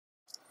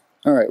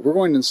Alright, we're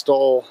going to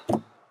install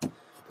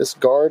this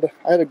guard.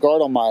 I had a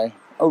guard on my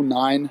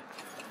 09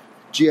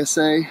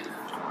 GSA.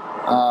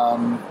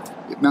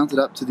 It mounted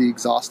up to the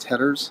exhaust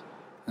headers,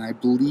 and I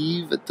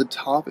believe at the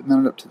top it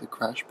mounted up to the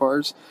crash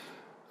bars.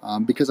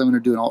 Because I'm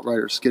going to do an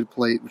AltRider skid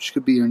plate, which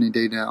could be any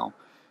day now,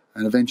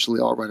 and eventually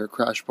AltRider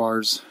crash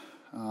bars,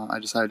 I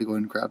decided to go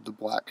ahead and grab the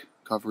black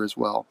cover as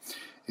well.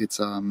 It's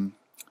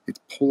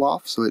pull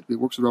off, so it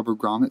works with rubber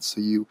grommets,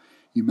 so you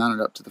mount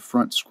it up to the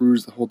front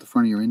screws that hold the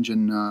front of your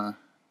engine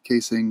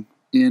casing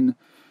in,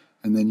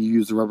 and then you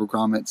use the rubber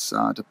grommets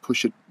to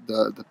push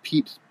the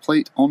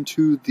plate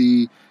onto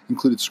the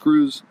included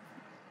screws.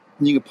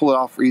 And you can pull it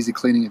off for easy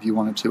cleaning if you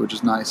wanted to, which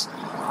is nice.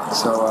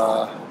 So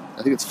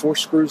I think it's 4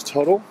 screws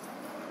total.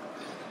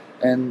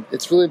 And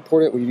it's really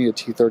important. Well, you need a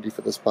T30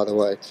 for this, by the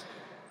way.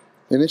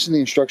 They mentioned the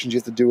instructions. You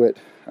have to do it.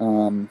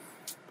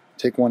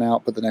 Take one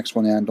out, put the next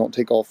one in. Don't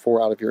take all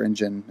 4 out of your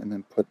engine and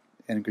then put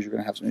in, because you're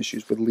going to have some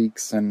issues with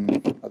leaks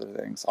and other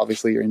things.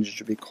 Obviously, your engine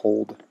should be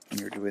cold when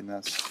you're doing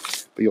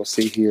this. But you'll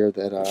see here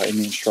that in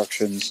the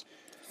instructions,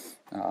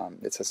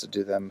 it says to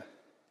do them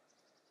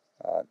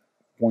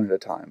one at a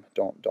time.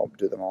 Don't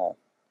do them all,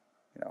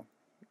 at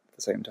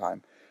the same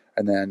time.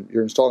 And then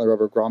you're installing the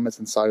rubber grommets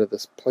inside of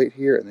this plate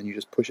here, and then you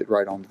just push it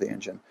right onto the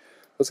engine.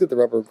 Let's get the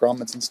rubber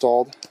grommets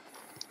installed.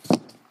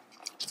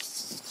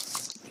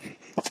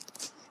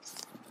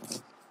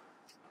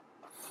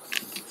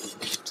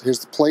 So here's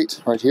the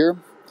plate right here.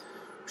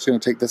 We're just going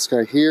to take this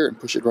guy here and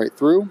push it right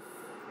through.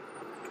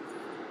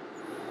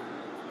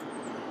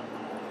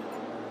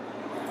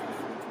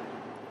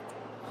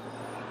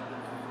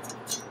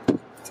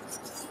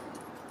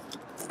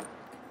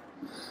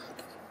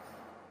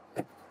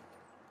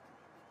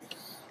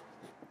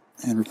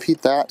 And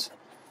repeat that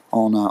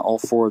on all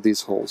 4 of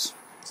these holes.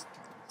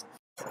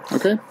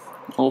 Okay,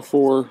 all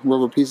 4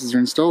 rubber pieces are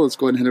installed. Let's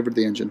go ahead and head over to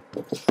the engine.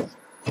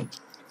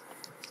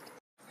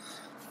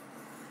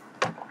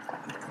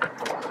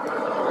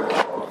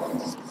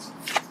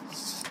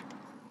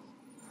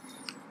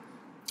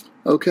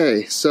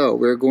 Okay, so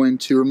we're going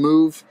to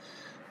remove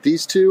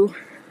these 2.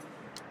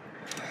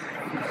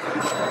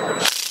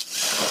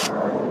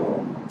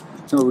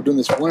 So we're doing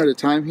this one at a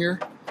time here.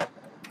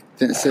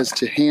 Then it says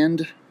to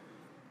hand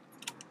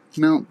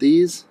mount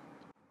these.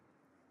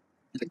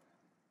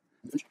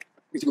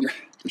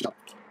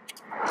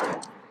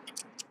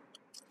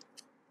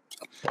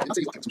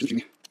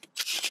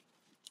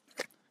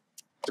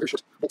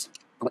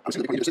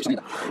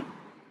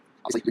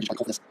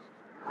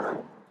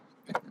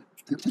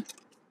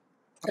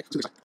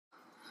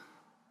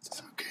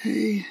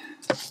 Okay.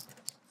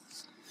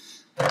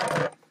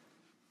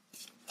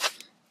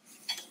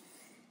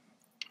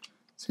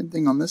 Same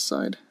thing on this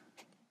side.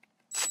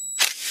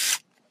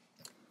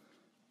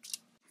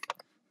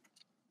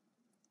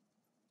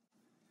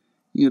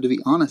 To be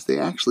honest, they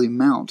actually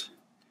mount.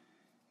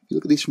 If you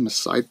look at these from a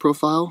side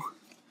profile,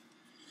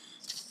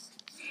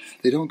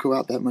 they don't go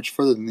out that much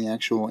further than the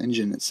actual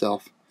engine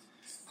itself.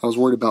 I was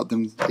worried about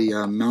the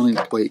mounting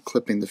plate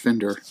clipping the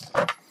fender,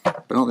 but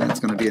I don't think that's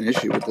going to be an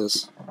issue with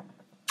this.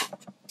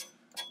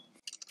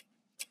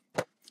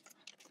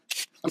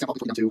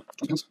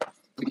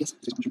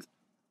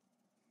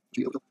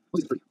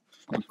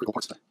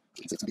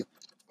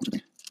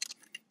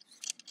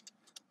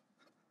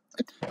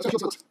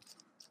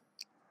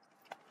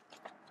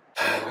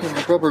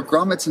 The rubber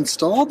grommets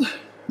installed.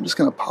 I'm just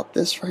going to pop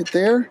this right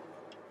there.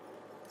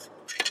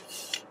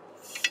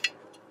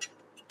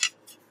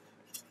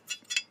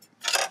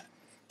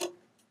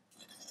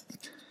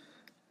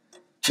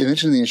 They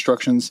mentioned in the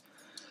instructions,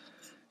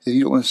 if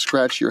you don't want to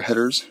scratch your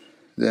headers,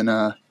 then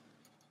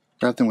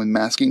wrap them with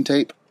masking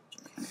tape.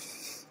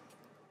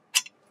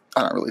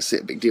 I don't really see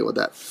a big deal with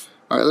that.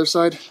 All right, other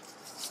side.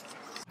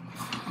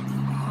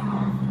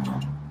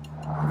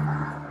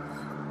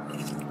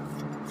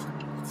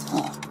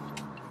 Oh,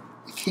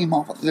 it came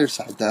off on the other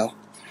side though,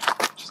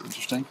 which is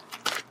interesting.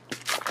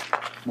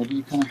 Maybe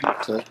you kind of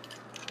have to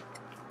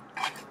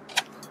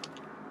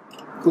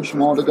push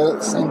them all together at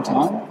the same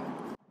time.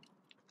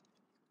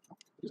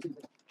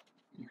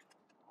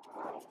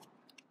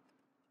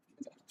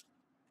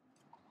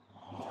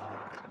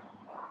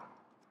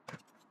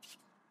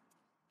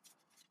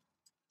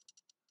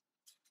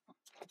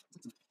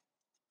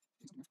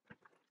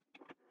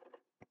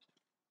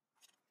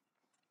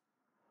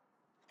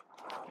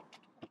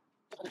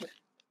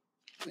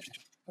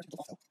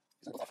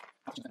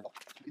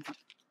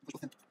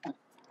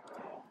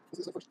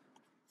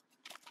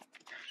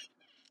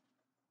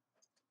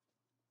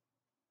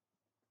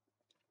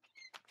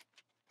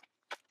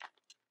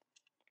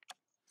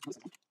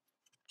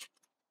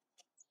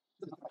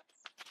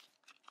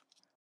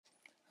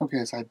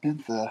 Okay, so I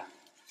bent the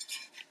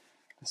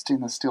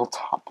stainless steel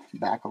top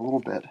back a little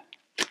bit.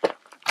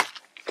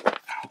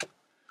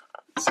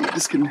 Let's see if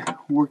this can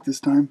work this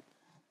time.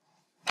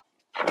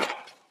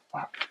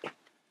 Wow.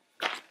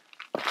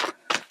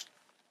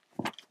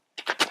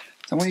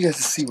 So I want you guys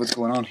to see what's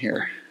going on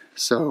here.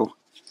 So,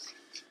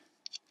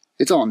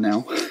 it's on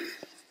now.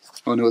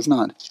 Oh no, it's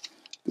not.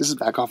 This is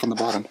back off on the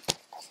bottom.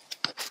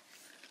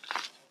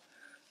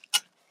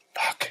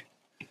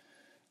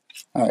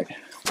 All right.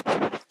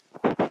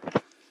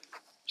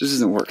 This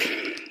doesn't work.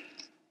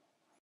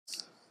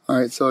 All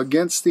right, so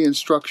against the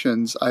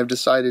instructions, I've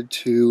decided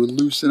to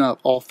loosen up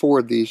all 4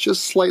 of these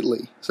just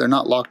slightly, so they're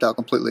not locked out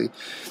completely.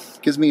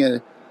 Gives me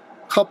a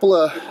couple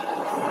of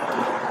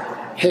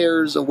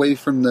hairs away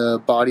from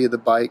the body of the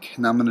bike,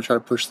 and I'm going to try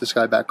to push this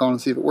guy back on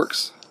and see if it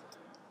works.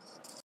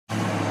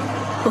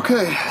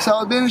 Okay, so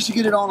I managed to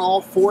get it on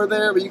all 4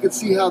 there, but you can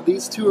see how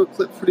these 2 are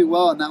clipped pretty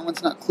well, and that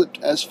one's not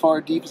clipped as far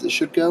deep as it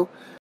should go.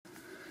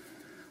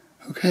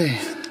 Okay.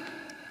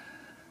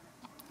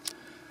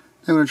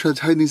 I'm going to try to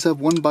tighten these up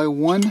one by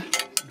one,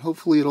 and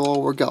hopefully it'll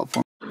all work out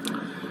for me.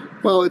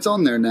 Well, it's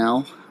on there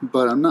now,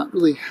 but I'm not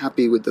really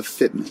happy with the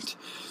fitment.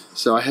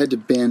 So I had to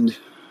bend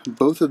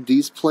both of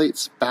these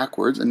plates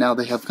backwards, and now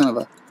they have kind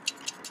of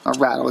a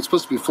rattle. It's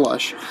supposed to be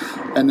flush.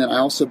 And then I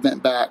also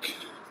bent back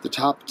the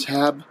top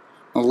tab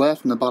on the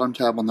left and the bottom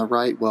tab on the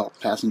right. Well,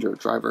 passenger,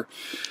 driver,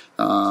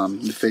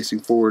 facing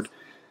forward.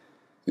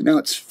 And now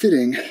it's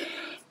fitting,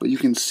 but you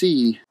can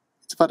see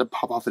it's about to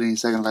pop off at any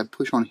second. If I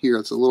push on here,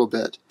 it's a little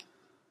bit.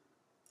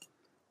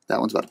 That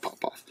one's about to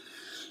pop off.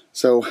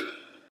 So,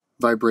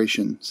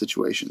 vibration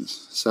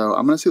situations. So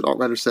I'm going to see what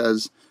AltRider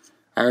says.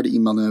 I already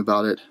emailed them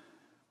about it.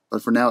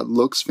 But for now, it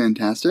looks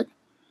fantastic.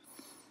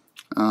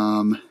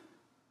 I'm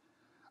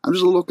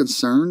just a little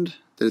concerned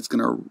that it's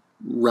going to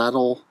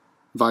rattle,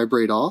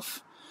 vibrate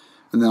off.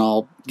 And then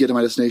I'll get to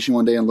my destination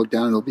one day and look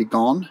down and it'll be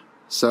gone.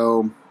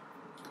 So,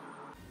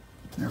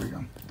 there we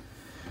go.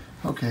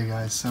 Okay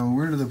guys, so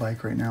we're to the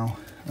bike right now.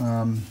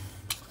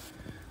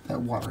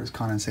 That water is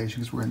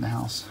condensation because we're in the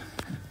house.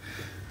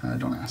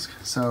 Don't ask.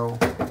 So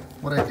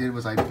what I did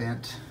was I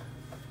bent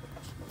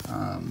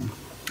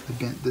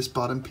this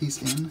bottom piece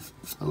in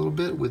a little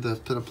bit with a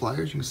bit of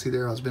pliers. You can see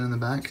there I was bending the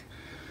back.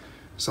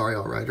 Sorry,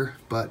 AltRider,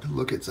 but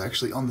look, it's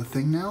actually on the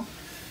thing now.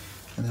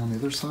 And then on the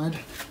other side,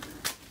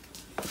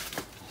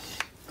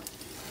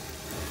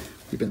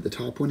 we bent the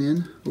top one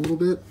in a little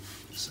bit.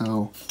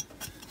 So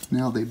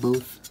now they're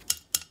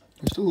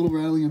still a little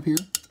rattling up here,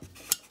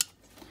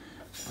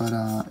 but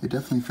it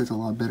definitely fits a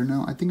lot better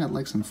now. I think I'd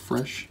like some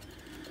fresh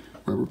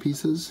rubber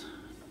pieces,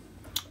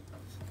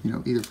 you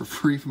know, either for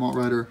free from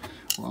AltRider,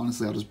 or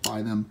honestly I'll just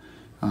buy them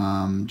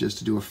just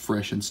to do a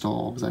fresh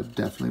install, because I've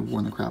definitely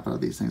worn the crap out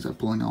of these things. I'm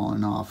pulling on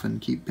and off and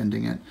keep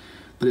bending it,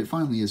 but it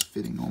finally is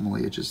fitting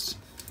normally. I just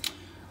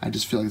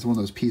feel like it's one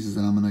of those pieces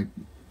that I'm gonna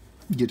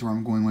get to where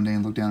I'm going one day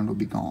and look down and it'll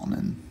be gone,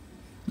 and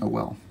oh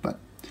well. But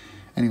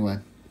anyway,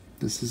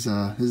 this is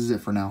it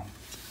for now.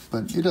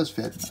 But it does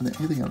fit. I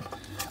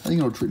think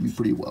it'll treat me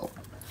pretty well,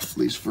 at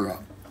least for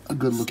a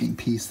good looking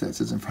piece that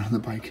sits in front of the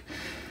bike.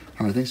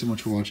 All right, thanks so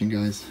much for watching,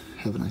 guys.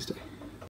 Have a nice day.